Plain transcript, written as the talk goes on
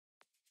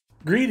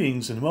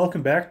Greetings and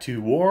welcome back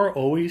to War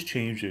Always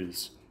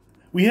Changes.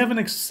 We have an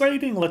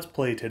exciting Let's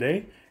Play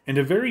today, and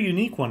a very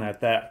unique one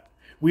at that.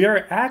 We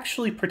are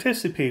actually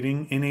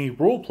participating in a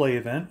roleplay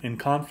event in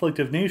Conflict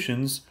of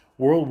Nations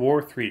World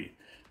War III.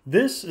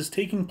 This is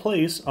taking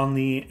place on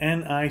the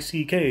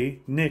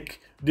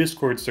Nick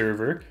Discord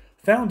server,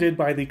 founded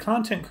by the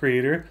content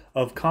creator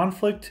of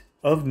Conflict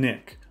of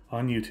Nick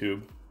on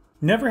YouTube.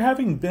 Never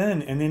having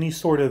been in any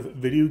sort of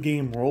video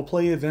game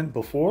roleplay event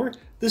before,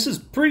 this is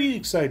pretty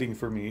exciting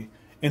for me.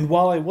 And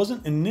while I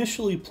wasn't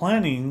initially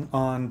planning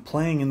on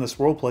playing in this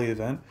roleplay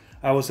event,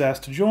 I was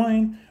asked to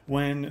join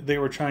when they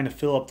were trying to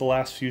fill up the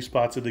last few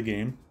spots of the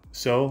game,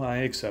 so I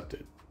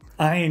accepted.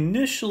 I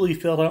initially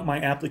filled out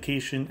my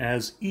application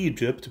as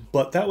Egypt,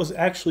 but that was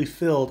actually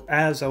filled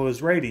as I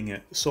was writing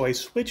it, so I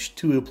switched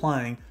to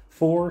applying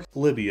for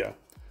Libya.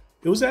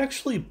 It was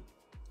actually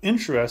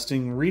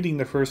interesting reading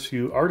the first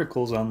few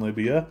articles on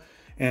Libya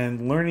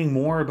and learning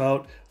more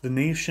about the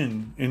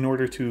nation in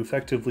order to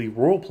effectively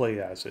roleplay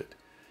as it.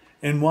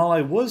 And while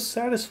I was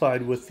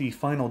satisfied with the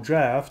final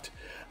draft,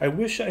 I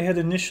wish I had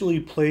initially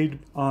played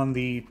on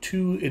the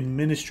two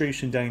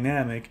administration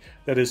dynamic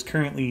that is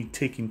currently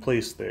taking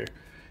place there.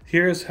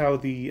 Here's how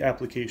the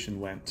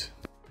application went.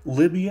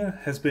 Libya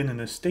has been in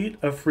a state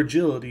of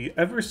fragility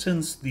ever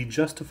since the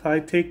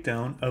justified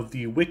takedown of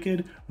the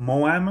wicked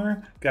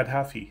Muammar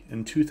Gaddafi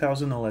in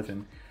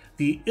 2011.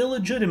 The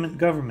illegitimate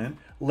government,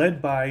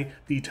 led by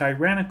the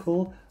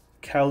tyrannical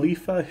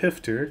Khalifa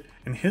Hifter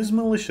and his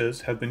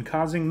militias, have been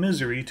causing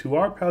misery to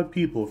our proud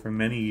people for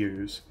many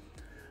years.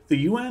 The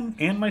UN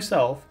and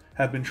myself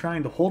have been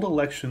trying to hold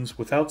elections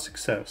without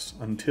success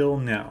until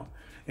now,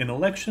 and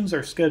elections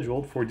are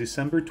scheduled for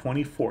December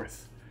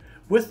 24th.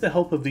 With the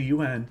help of the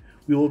UN,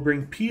 we will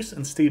bring peace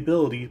and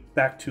stability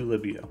back to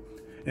Libya.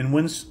 And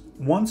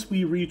once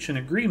we reach an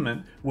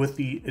agreement with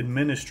the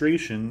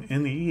administration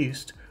in the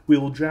East, we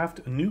will draft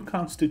a new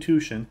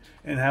constitution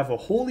and have a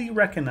wholly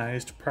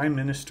recognized prime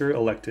minister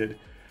elected.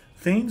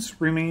 Things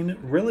remain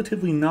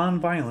relatively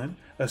non-violent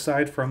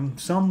aside from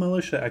some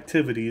militia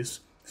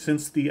activities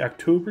since the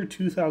October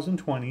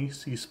 2020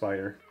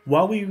 ceasefire.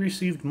 While we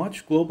received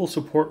much global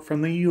support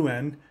from the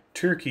UN,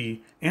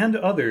 Turkey, and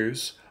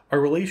others, our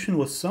relation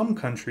with some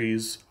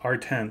countries are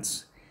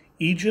tense.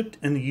 Egypt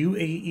and the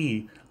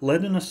UAE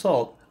led an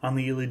assault on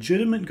the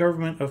illegitimate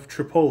government of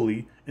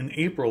Tripoli in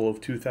April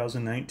of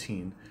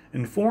 2019,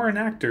 and foreign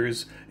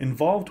actors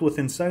involved with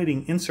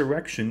inciting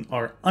insurrection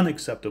are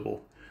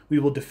unacceptable. We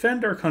will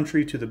defend our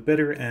country to the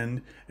bitter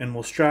end and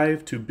will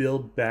strive to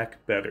build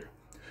back better.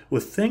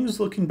 With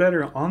things looking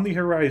better on the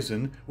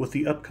horizon with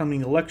the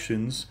upcoming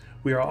elections,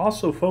 we are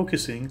also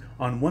focusing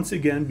on once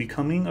again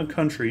becoming a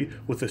country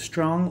with a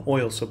strong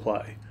oil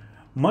supply.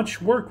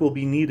 Much work will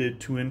be needed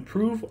to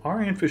improve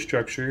our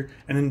infrastructure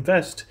and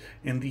invest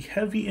in the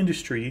heavy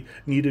industry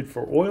needed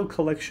for oil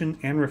collection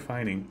and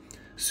refining.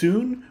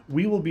 Soon,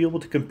 we will be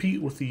able to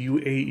compete with the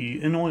UAE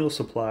in oil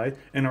supply,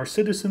 and our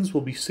citizens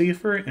will be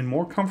safer and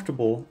more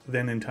comfortable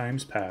than in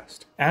times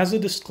past. As a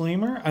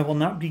disclaimer, I will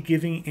not be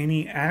giving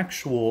any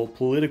actual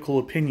political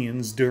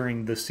opinions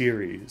during the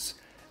series.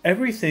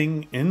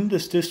 Everything in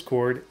this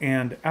Discord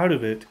and out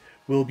of it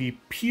will be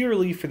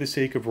purely for the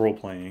sake of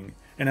role-playing,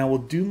 and I will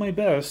do my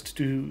best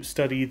to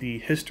study the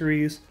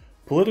histories,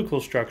 political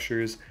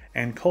structures,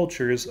 and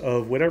cultures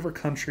of whatever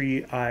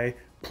country I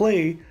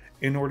play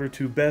in order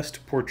to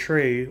best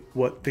portray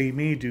what they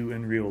may do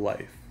in real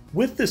life.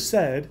 With this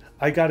said,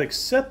 I got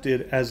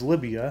accepted as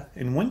Libya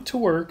and went to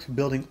work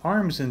building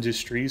arms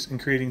industries and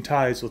creating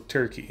ties with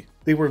Turkey.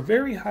 They were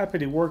very happy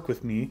to work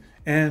with me,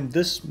 and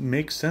this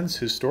makes sense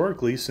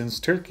historically since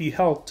Turkey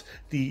helped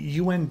the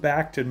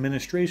UN-backed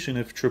administration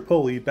of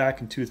Tripoli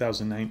back in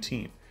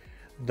 2019.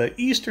 The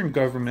Eastern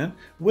government,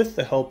 with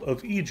the help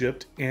of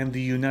Egypt and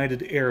the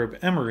United Arab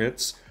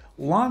Emirates,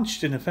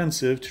 launched an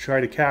offensive to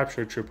try to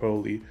capture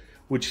Tripoli,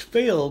 which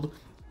failed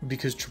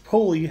because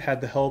Tripoli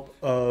had the help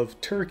of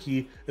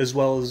Turkey as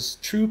well as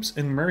troops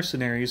and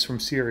mercenaries from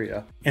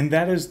Syria. And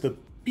that is the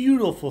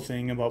beautiful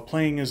thing about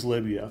playing as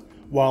Libya.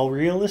 While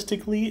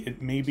realistically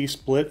it may be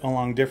split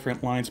along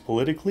different lines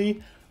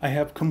politically, I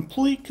have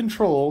complete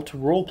control to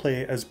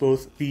roleplay as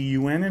both the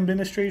UN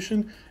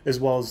administration as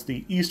well as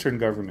the Eastern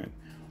government.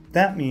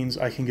 That means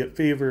I can get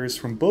favors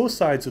from both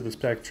sides of the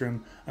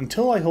spectrum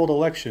until I hold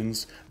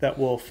elections that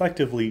will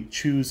effectively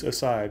choose a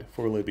side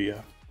for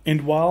Libya.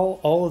 And while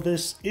all of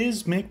this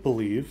is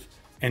make-believe,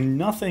 and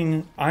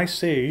nothing I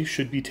say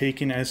should be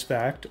taken as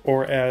fact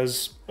or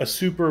as a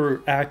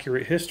super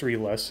accurate history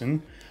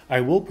lesson,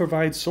 I will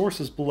provide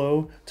sources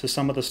below to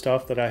some of the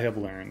stuff that I have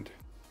learned.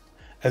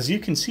 As you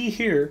can see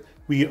here,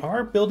 we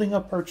are building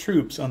up our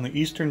troops on the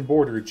eastern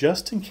border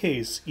just in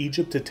case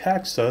Egypt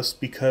attacks us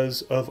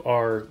because of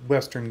our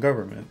Western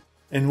government.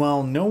 And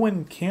while no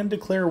one can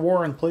declare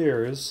war on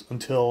players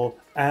until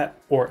at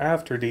or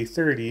after day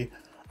 30,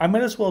 I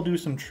might as well do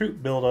some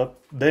troop buildup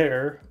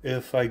there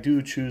if I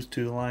do choose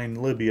to align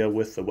Libya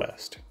with the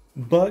West.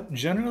 But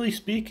generally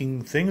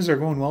speaking, things are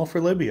going well for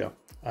Libya.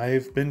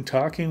 I've been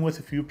talking with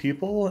a few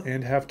people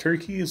and have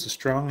Turkey as a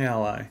strong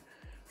ally.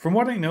 From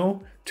what I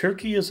know,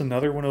 Turkey is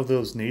another one of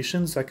those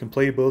nations that can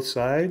play both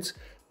sides,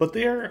 but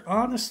they are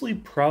honestly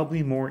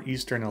probably more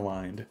Eastern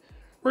aligned.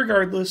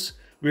 Regardless,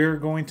 we are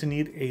going to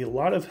need a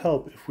lot of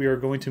help if we are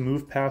going to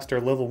move past our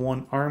level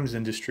 1 arms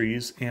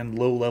industries and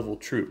low-level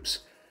troops.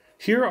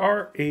 Here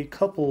are a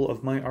couple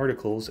of my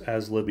articles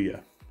as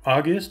Libya.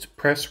 August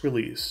press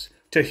release.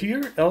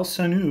 Tahir El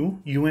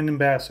Sanu, UN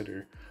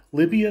Ambassador.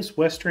 Libya's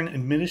Western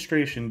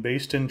administration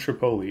based in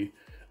Tripoli.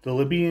 The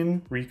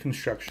Libyan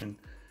reconstruction.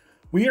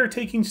 We are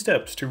taking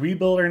steps to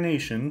rebuild our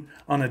nation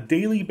on a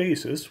daily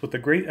basis with the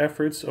great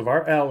efforts of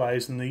our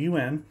allies in the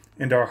UN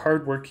and our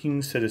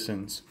hardworking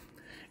citizens.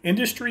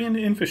 Industry and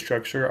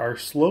infrastructure are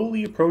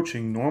slowly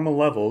approaching normal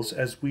levels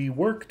as we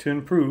work to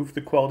improve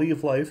the quality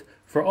of life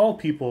for all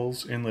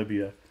peoples in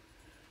Libya.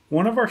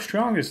 One of our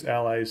strongest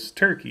allies,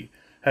 Turkey,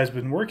 has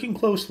been working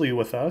closely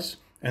with us,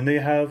 and they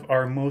have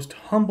our most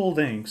humble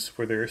thanks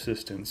for their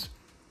assistance.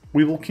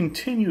 We will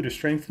continue to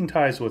strengthen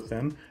ties with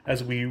them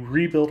as we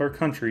rebuild our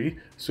country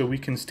so we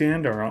can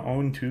stand on our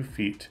own 2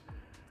 feet.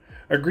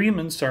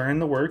 Agreements are in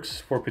the works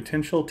for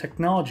potential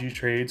technology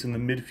trades in the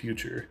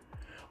mid-future.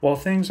 While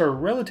things are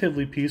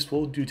relatively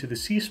peaceful due to the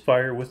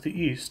ceasefire with the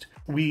East,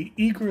 we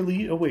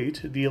eagerly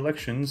await the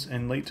elections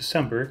in late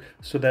December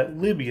so that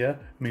Libya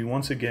may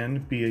once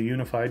again be a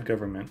unified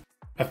government.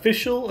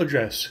 Official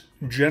address: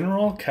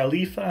 General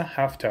Khalifa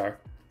Haftar,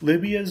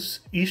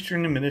 Libya's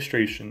Eastern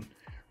Administration,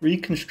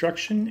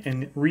 Reconstruction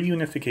and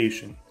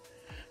Reunification.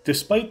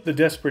 Despite the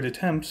desperate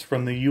attempts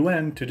from the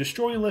UN to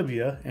destroy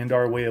Libya and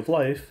our way of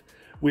life,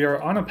 we are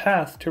on a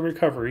path to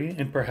recovery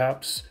and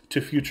perhaps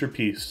to future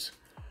peace.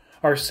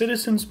 Our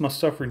citizens must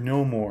suffer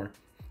no more,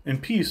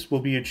 and peace will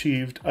be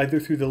achieved either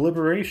through the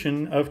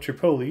liberation of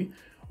Tripoli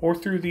or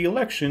through the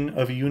election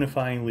of a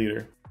unifying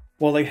leader.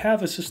 While they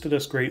have assisted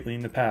us greatly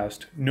in the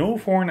past, no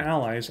foreign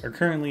allies are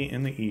currently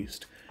in the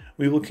East.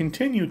 We will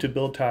continue to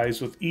build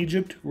ties with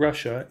Egypt,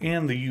 Russia,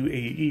 and the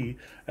UAE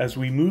as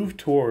we move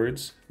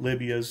towards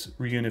Libya's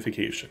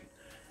reunification.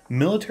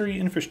 Military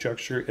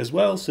infrastructure, as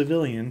well as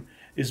civilian,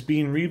 is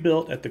being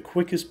rebuilt at the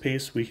quickest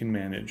pace we can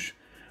manage.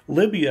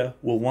 Libya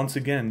will once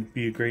again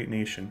be a great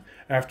nation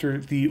after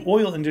the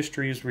oil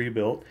industry is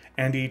rebuilt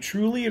and a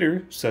true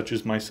leader, such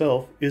as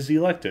myself, is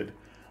elected.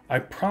 I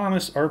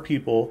promise our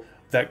people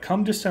that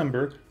come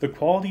December, the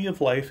quality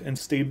of life and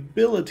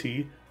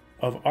stability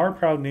of our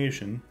proud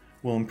nation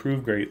will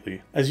improve greatly.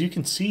 As you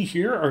can see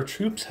here, our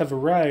troops have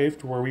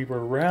arrived where we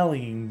were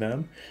rallying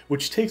them,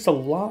 which takes a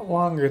lot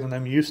longer than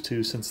I'm used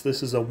to since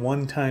this is a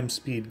one-time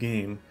speed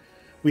game.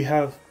 We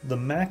have the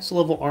max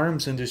level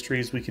arms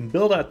industries we can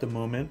build at the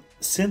moment.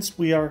 Since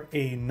we are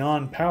a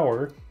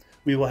non-power,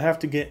 we will have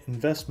to get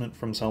investment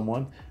from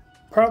someone,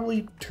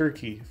 probably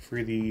Turkey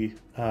for the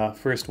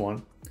first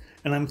one.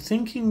 And I'm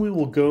thinking we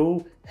will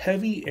go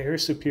heavy air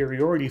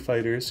superiority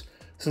fighters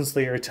since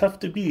they are tough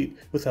to beat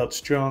without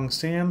strong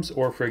SAMs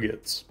or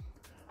frigates.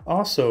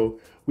 Also,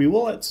 we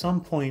will at some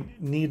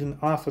point need an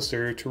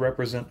officer to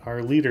represent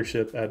our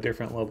leadership at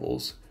different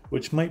levels,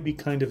 which might be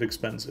kind of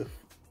expensive.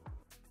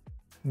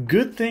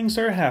 Good things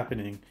are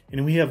happening,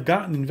 and we have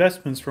gotten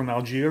investments from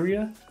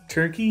Algeria,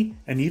 Turkey,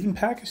 and even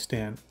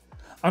Pakistan.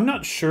 I'm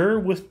not sure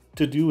what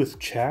to do with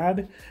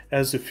Chad,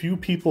 as a few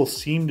people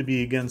seem to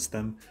be against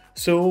them,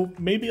 so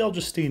maybe I'll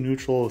just stay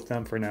neutral with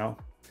them for now.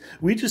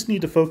 We just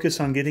need to focus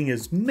on getting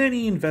as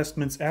many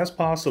investments as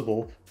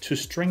possible to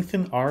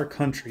strengthen our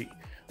country.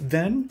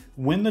 Then,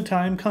 when the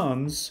time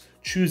comes,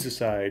 choose a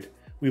side.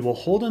 We will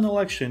hold an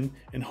election,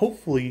 and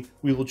hopefully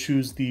we will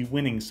choose the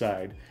winning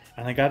side.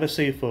 And I gotta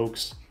say,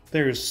 folks,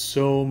 there is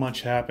so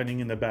much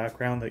happening in the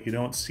background that you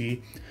don't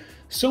see.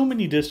 So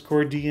many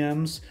Discord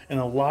DMs and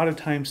a lot of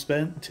time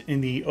spent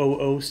in the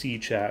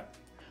OOC chat.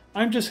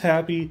 I'm just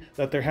happy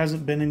that there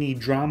hasn't been any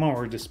drama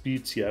or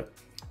disputes yet.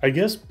 I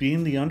guess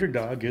being the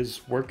underdog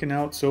is working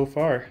out so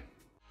far.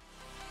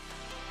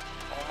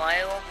 お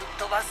前をぶっ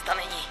飛ばすた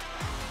めに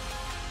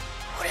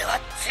俺は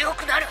強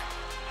くなる。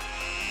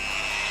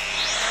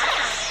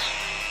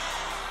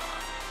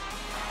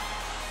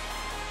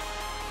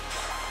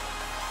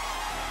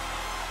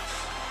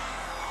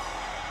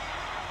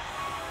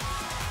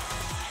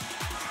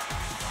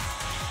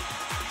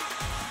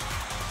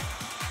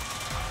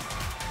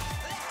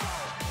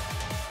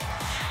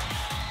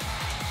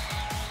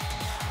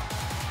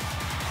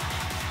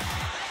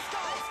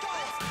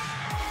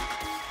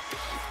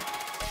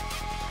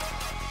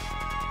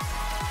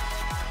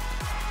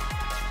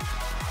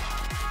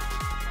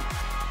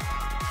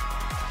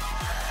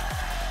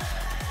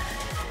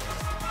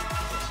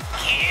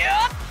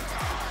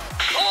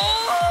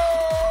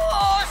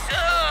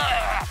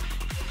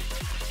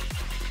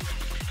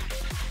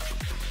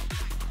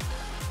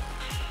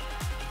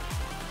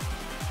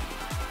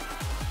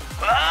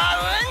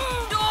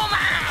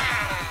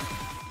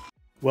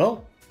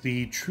Well,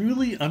 the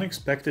truly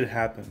unexpected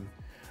happened.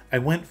 I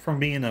went from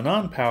being a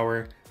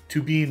non-power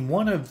to being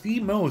one of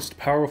the most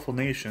powerful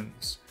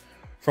nations.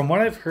 From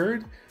what I've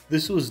heard,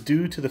 this was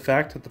due to the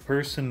fact that the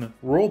person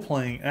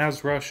role-playing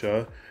as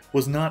Russia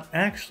was not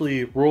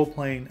actually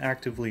role-playing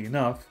actively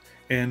enough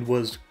and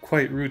was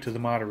quite rude to the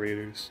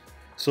moderators.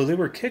 so they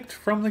were kicked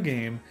from the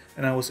game,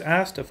 and I was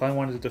asked if I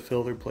wanted to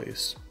fill their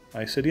place.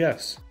 I said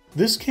yes.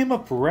 This came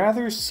up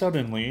rather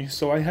suddenly,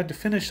 so I had to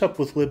finish up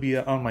with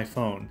Libya on my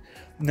phone.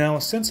 Now,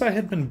 since I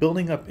had been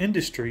building up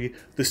industry,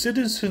 the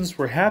citizens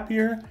were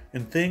happier,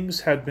 and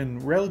things had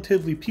been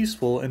relatively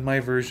peaceful in my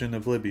version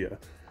of Libya.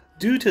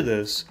 Due to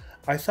this,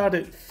 I thought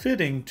it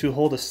fitting to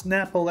hold a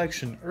snap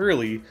election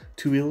early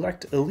to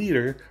elect a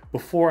leader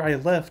before I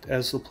left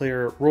as the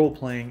player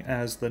role-playing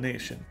as the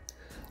nation.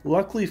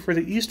 Luckily for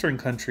the eastern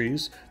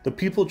countries, the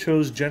people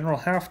chose General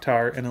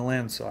Haftar in a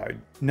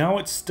landslide. Now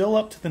it's still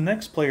up to the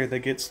next player that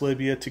gets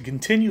Libya to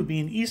continue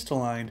being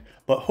east-aligned,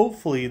 but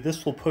hopefully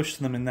this will push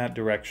them in that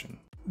direction.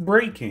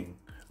 Breaking!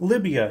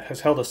 Libya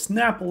has held a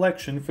snap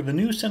election for the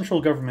new central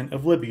government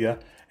of Libya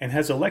and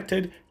has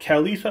elected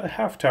Khalifa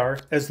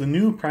Haftar as the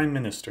new prime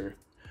minister.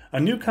 A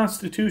new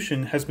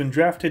constitution has been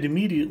drafted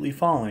immediately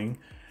following,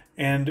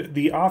 and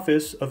the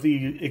office of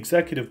the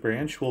executive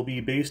branch will be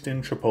based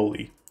in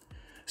Tripoli.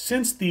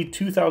 Since the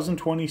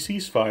 2020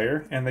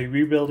 ceasefire and the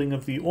rebuilding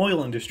of the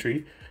oil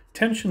industry,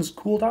 tensions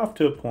cooled off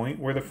to a point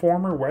where the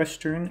former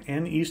Western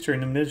and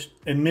Eastern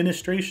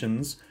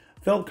administrations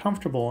felt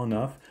comfortable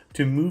enough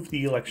to move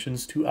the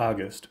elections to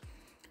August.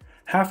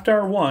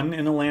 Haftar won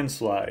in a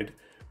landslide,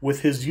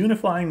 with his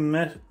unifying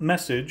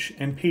message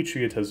and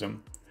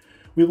patriotism.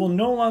 We will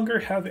no longer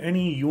have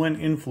any UN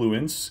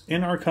influence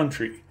in our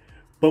country,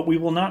 but we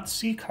will not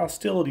seek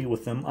hostility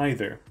with them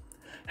either,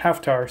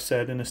 Haftar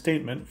said in a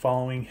statement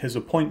following his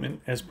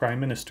appointment as Prime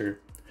Minister.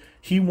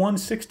 He won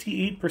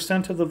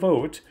 68% of the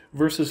vote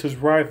versus his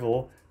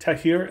rival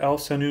Tahir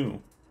el-Sanu.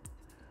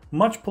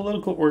 Much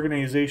political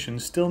organization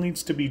still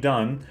needs to be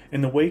done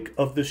in the wake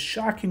of this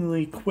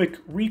shockingly quick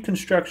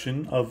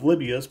reconstruction of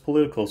Libya's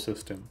political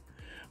system,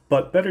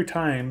 but better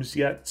times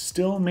yet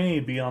still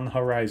may be on the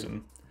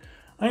horizon.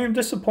 I am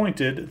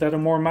disappointed that a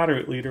more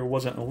moderate leader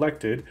wasn't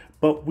elected,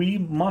 but we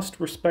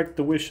must respect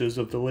the wishes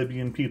of the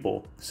Libyan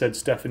people, said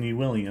Stephanie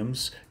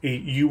Williams, a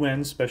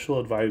UN Special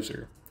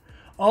Advisor.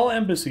 All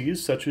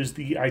embassies, such as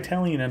the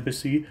Italian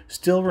embassy,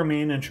 still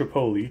remain in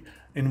Tripoli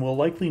and will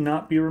likely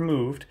not be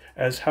removed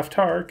as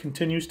Haftar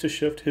continues to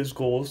shift his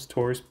goals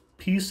towards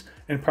peace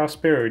and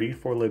prosperity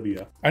for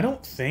Libya. I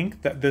don't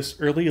think that this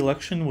early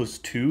election was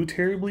too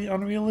terribly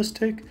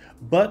unrealistic,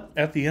 but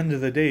at the end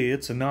of the day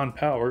it's a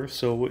non-power,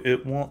 so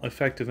it won't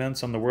affect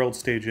events on the world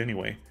stage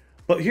anyway.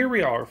 But here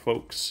we are,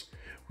 folks.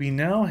 We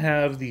now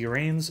have the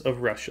reins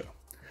of Russia.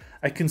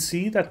 I can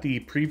see that the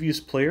previous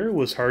player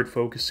was hard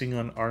focusing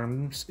on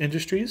arms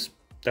industries.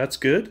 That's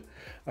good.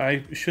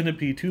 I shouldn't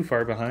be too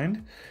far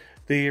behind.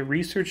 They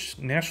researched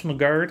National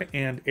Guard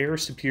and air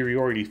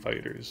superiority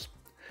fighters.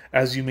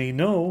 As you may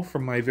know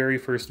from my very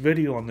first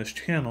video on this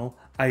channel,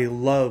 I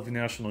love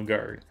National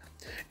Guard.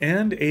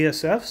 And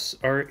ASFs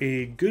are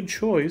a good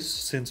choice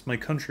since my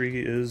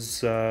country is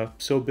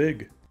so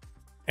big.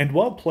 And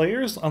while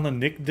players on the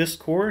Nick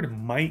Discord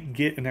might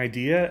get an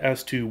idea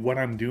as to what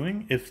I'm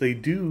doing if they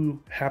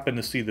do happen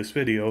to see this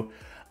video,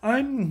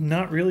 I'm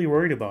not really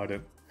worried about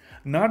it.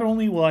 Not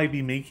only will I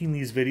be making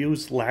these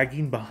videos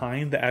lagging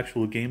behind the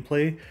actual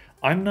gameplay,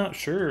 I'm not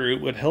sure it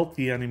would help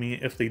the enemy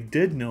if they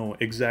did know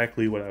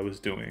exactly what I was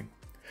doing.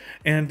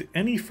 And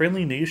any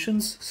friendly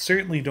nations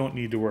certainly don't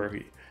need to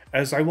worry,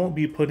 as I won't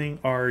be putting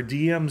our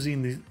DMs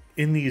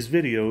in these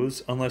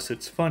videos unless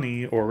it's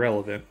funny or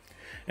relevant,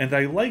 and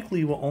I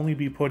likely will only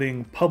be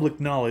putting public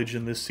knowledge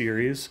in this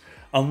series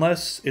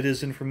unless it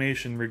is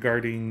information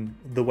regarding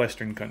the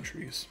Western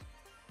countries.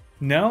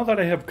 Now that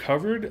I have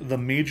covered the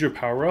major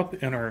power-up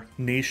in our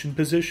nation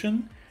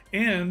position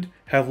and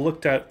have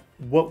looked at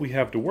what we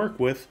have to work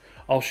with,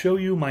 I'll show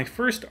you my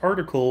first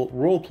article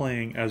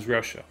role-playing as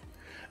Russia.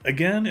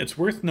 Again, it's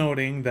worth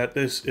noting that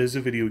this is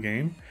a video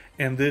game,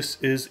 and this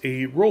is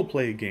a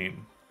role-play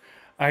game.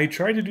 I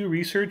try to do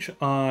research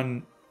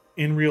on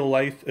in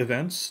real-life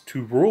events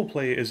to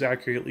role-play as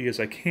accurately as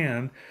I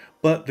can,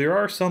 but there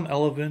are some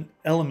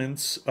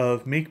elements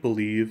of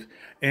make-believe,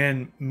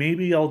 and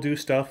maybe I'll do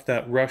stuff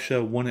that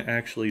Russia wouldn't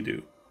actually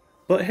do.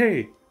 But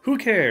hey, who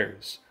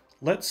cares?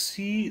 Let's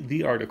see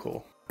the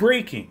article.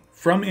 Breaking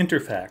from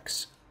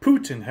Interfax.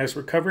 Putin has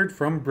recovered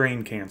from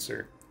brain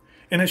cancer.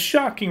 In a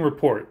shocking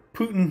report,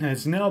 Putin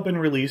has now been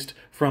released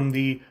from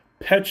the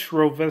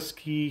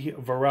Petrovsky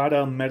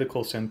Varada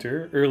Medical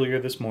Center earlier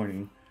this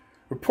morning.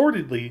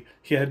 Reportedly,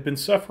 he had been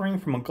suffering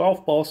from a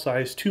golf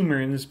ball-sized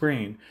tumor in his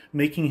brain,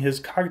 making his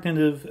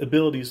cognitive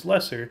abilities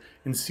lesser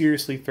and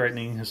seriously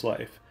threatening his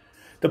life.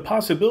 The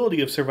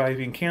possibility of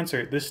surviving cancer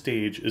at this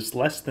stage is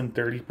less than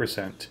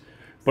 30%,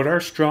 but our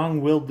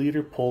strong-willed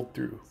leader pulled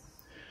through.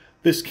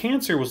 This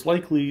cancer was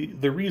likely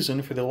the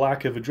reason for the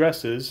lack of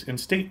addresses and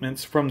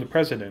statements from the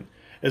president,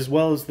 as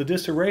well as the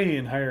disarray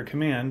in higher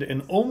command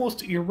and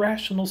almost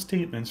irrational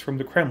statements from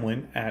the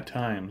Kremlin at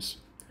times.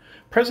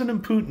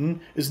 President Putin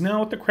is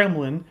now at the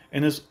Kremlin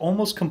and is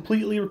almost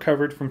completely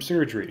recovered from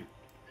surgery.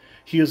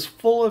 He is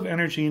full of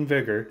energy and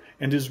vigor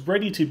and is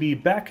ready to be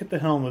back at the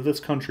helm of this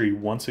country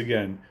once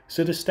again,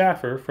 said a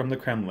staffer from the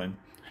Kremlin.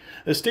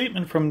 A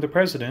statement from the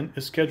president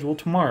is scheduled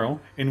tomorrow,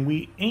 and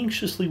we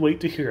anxiously wait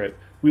to hear it,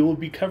 we will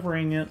be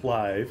covering it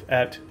live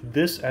at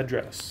this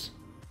address.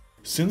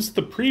 Since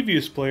the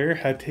previous player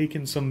had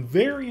taken some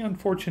very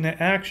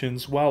unfortunate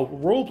actions while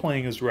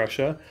role-playing as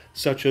Russia,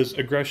 such as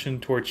aggression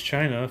towards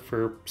China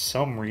for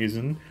some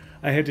reason,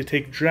 I had to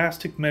take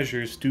drastic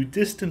measures to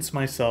distance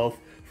myself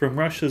from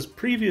Russia's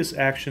previous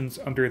actions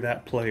under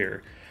that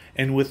player.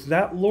 And with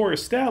that lore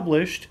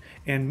established,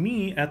 and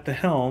me at the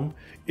helm,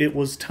 it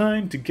was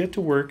time to get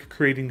to work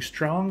creating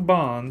strong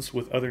bonds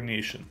with other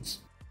nations.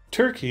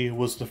 Turkey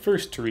was the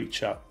first to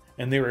reach out,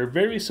 and they were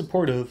very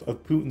supportive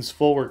of Putin's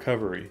full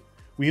recovery.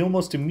 We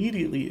almost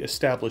immediately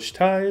established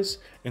ties,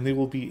 and they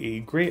will be a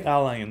great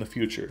ally in the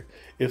future,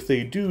 if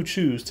they do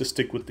choose to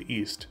stick with the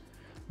East.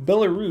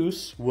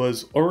 Belarus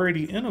was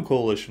already in a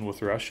coalition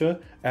with Russia,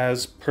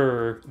 as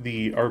per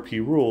the RP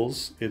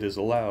rules, it is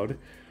allowed,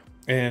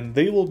 and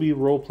they will be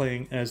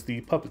role-playing as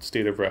the puppet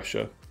state of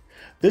Russia.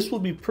 This will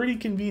be pretty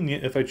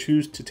convenient if I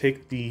choose to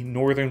take the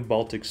northern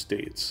Baltic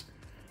states.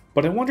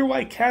 But I wonder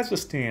why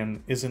Kazakhstan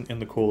isn't in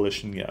the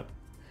coalition yet.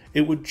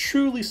 It would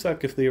truly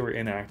suck if they were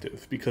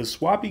inactive, because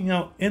swapping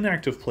out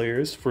inactive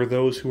players for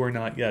those who are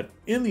not yet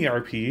in the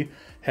RP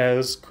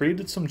has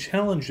created some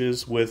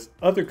challenges with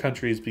other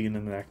countries being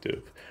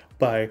inactive,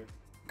 by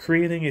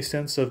creating a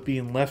sense of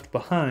being left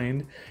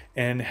behind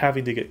and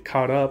having to get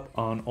caught up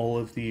on all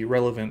of the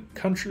relevant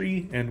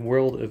country and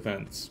world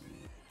events.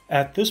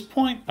 At this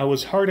point, I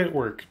was hard at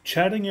work,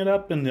 chatting it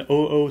up in the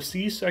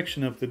OOC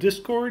section of the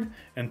Discord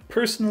and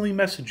personally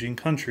messaging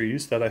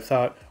countries that I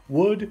thought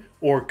would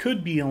or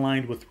could be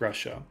aligned with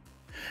Russia.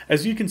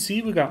 As you can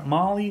see, we got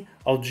Mali,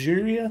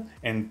 Algeria,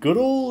 and good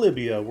old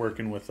Libya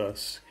working with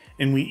us.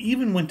 And we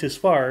even went as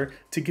far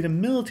to get a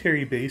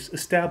military base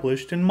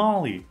established in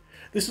Mali.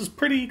 This is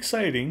pretty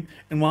exciting,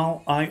 and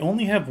while I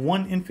only have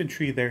one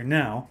infantry there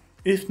now,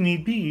 if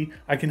need be,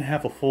 I can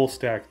have a full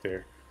stack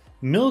there.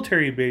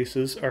 Military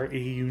bases are a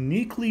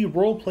uniquely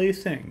roleplay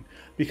thing,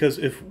 because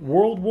if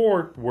World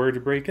War were to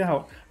break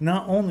out,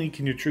 not only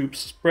can your troops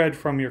spread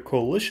from your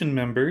coalition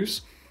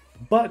members,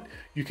 but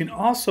you can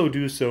also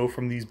do so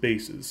from these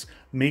bases,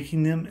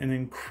 making them an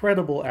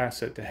incredible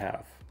asset to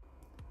have.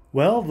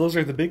 Well, those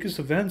are the biggest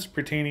events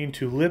pertaining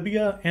to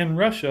Libya and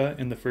Russia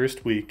in the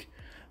first week.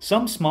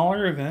 Some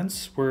smaller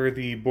events were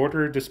the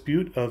border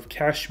dispute of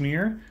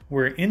Kashmir,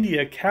 where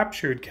India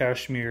captured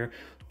Kashmir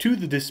to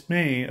the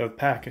dismay of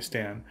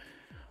Pakistan.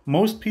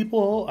 Most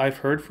people I've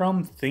heard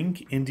from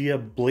think India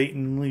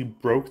blatantly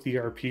broke the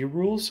RP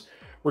rules,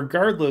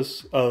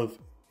 regardless of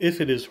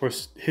if it is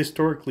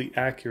historically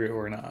accurate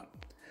or not.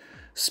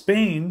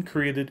 Spain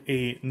created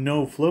a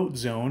no-float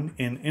zone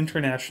in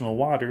international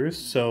waters,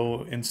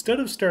 so instead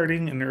of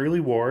starting an early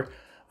war,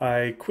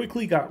 I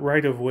quickly got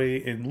right-of-way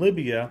in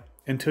Libya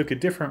and took a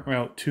different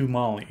route to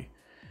Mali.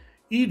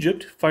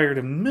 Egypt fired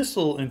a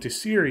missile into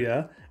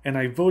Syria, and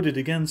I voted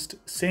against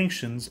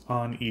sanctions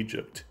on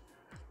Egypt.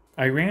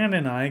 Iran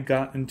and I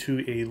got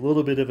into a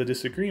little bit of a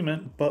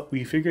disagreement, but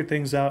we figured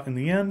things out in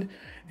the end,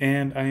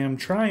 and I am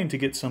trying to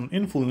get some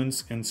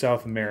influence in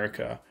South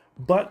America.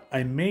 But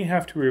I may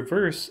have to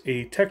reverse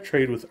a tech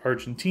trade with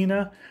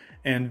Argentina,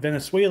 and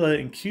Venezuela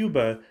and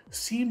Cuba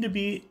seem to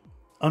be,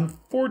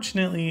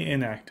 unfortunately,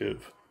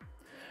 inactive.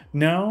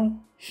 Now,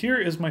 here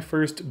is my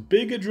first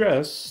big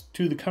address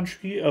to the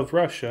country of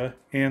Russia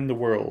and the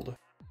world.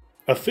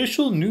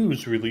 Official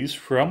news release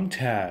from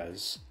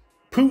Taz.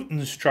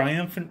 Putin's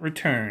triumphant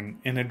return,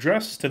 an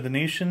address to the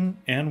nation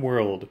and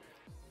world.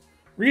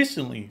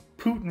 Recently,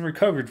 Putin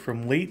recovered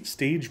from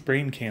late-stage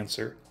brain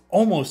cancer,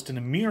 almost in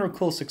a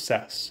miracle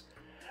success.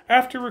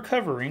 After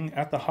recovering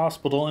at the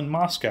hospital in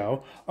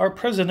Moscow, our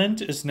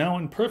president is now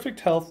in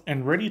perfect health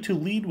and ready to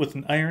lead with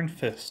an iron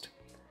fist.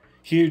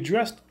 He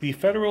addressed the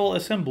Federal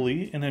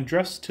Assembly in an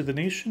address to the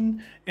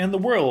nation and the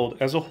world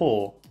as a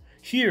whole.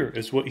 Here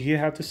is what he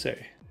had to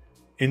say.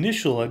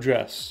 Initial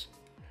address.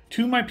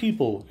 To my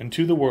people and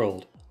to the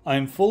world, I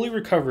am fully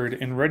recovered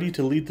and ready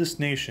to lead this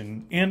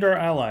nation and our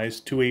allies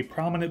to a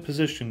prominent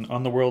position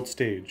on the world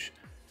stage.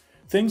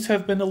 Things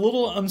have been a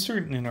little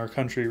uncertain in our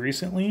country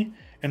recently,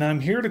 and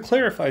I'm here to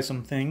clarify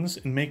some things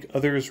and make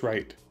others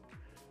right.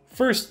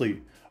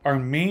 Firstly, our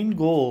main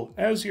goal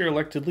as your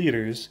elected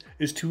leaders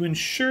is to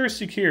ensure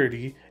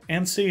security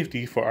and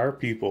safety for our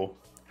people.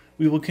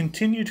 We will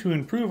continue to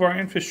improve our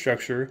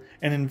infrastructure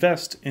and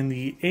invest in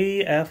the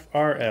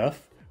AFRF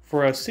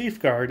for a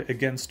safeguard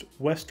against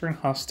Western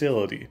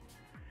hostility.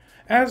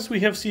 As we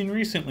have seen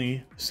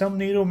recently, some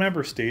NATO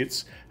member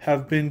states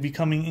have been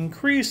becoming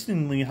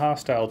increasingly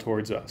hostile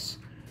towards us.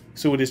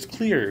 So it is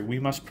clear we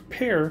must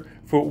prepare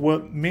for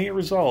what may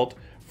result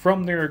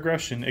from their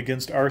aggression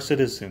against our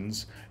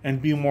citizens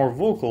and be more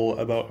vocal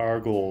about our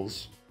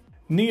goals.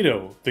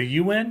 NATO, the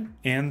UN,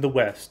 and the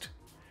West.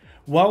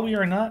 While we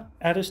are not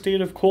at a state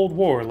of Cold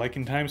War like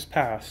in times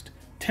past,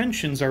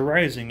 tensions are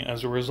rising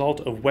as a result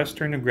of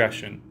Western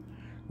aggression.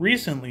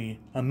 Recently,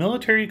 a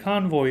military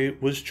convoy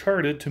was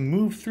chartered to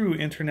move through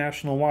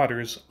international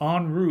waters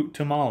en route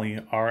to Mali,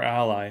 our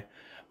ally,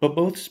 but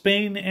both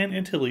Spain and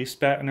Italy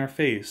spat in our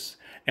face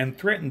and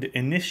threatened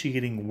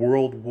initiating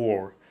world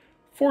war.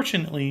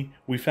 Fortunately,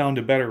 we found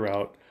a better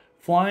route,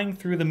 flying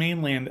through the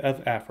mainland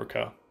of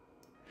Africa.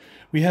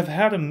 We have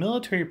had a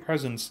military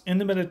presence in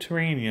the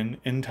Mediterranean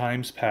in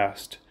times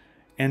past,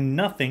 and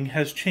nothing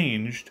has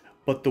changed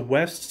but the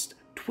West's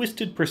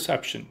twisted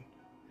perception.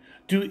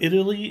 Do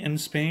Italy and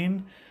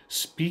Spain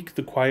speak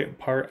the quiet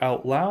part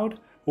out loud,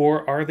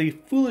 or are they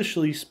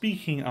foolishly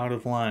speaking out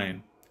of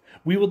line?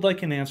 We would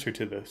like an answer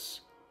to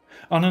this.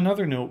 On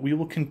another note, we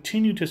will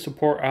continue to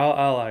support our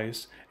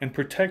allies and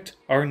protect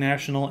our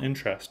national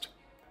interest.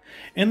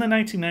 In the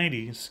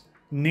 1990s,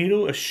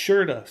 NATO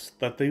assured us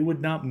that they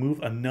would not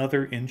move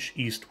another inch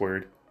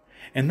eastward,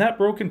 and that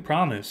broken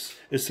promise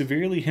is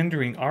severely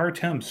hindering our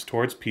attempts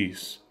towards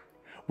peace.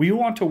 We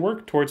want to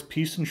work towards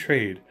peace and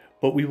trade,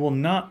 but we will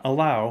not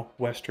allow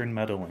Western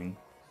meddling.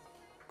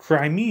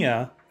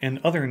 Crimea and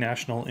other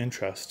national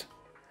interest.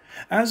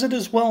 As it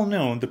is well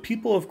known, the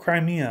people of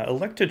Crimea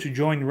elected to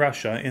join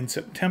Russia in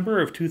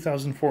September of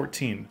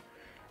 2014.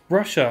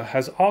 Russia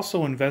has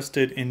also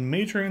invested in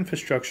major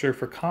infrastructure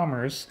for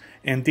commerce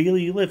and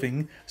daily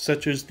living,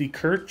 such as the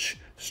Kerch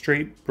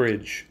Strait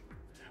Bridge.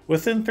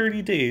 Within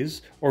 30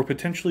 days, or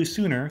potentially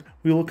sooner,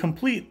 we will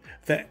complete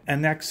the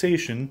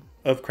annexation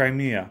of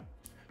Crimea,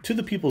 to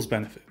the people's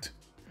benefit.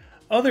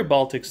 Other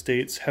Baltic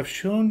states have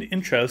shown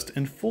interest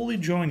in fully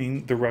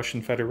joining the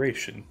Russian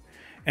Federation,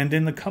 and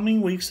in the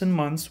coming weeks and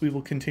months we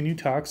will continue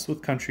talks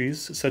with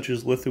countries such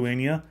as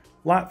Lithuania,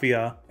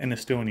 Latvia, and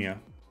Estonia.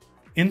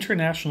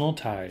 International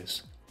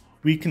ties.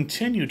 We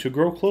continue to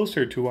grow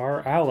closer to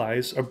our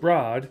allies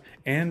abroad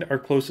and our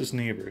closest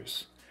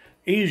neighbors.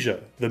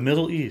 Asia, the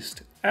Middle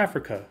East,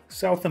 Africa,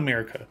 South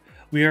America.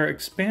 We are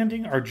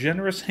expanding our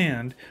generous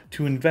hand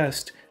to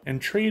invest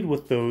and trade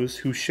with those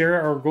who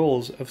share our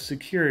goals of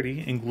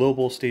security and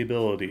global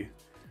stability.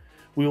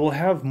 We will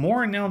have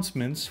more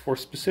announcements for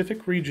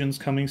specific regions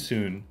coming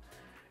soon.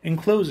 In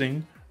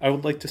closing, I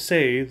would like to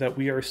say that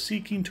we are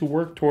seeking to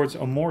work towards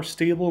a more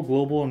stable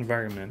global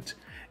environment,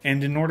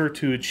 and in order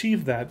to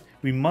achieve that,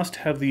 we must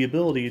have the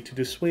ability to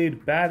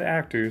dissuade bad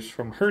actors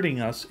from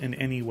hurting us in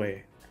any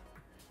way.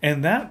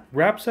 And that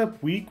wraps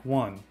up week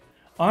 1.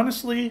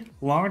 Honestly,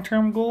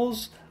 long-term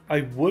goals,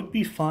 I would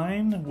be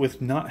fine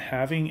with not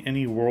having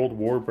any world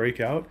war break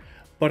out,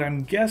 but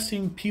I'm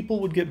guessing people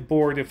would get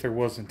bored if there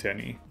wasn't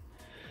any.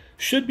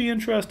 Should be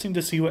interesting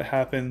to see what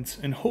happens,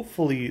 and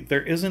hopefully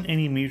there isn't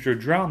any major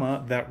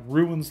drama that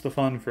ruins the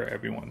fun for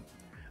everyone.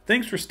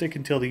 Thanks for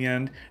sticking till the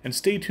end, and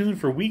stay tuned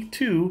for week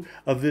 2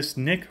 of this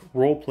Nick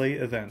Roleplay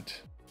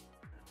event.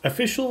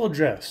 Official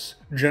address,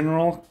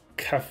 General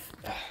Kaf...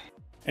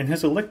 and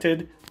has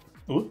elected...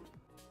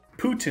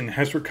 Putin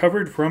has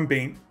recovered from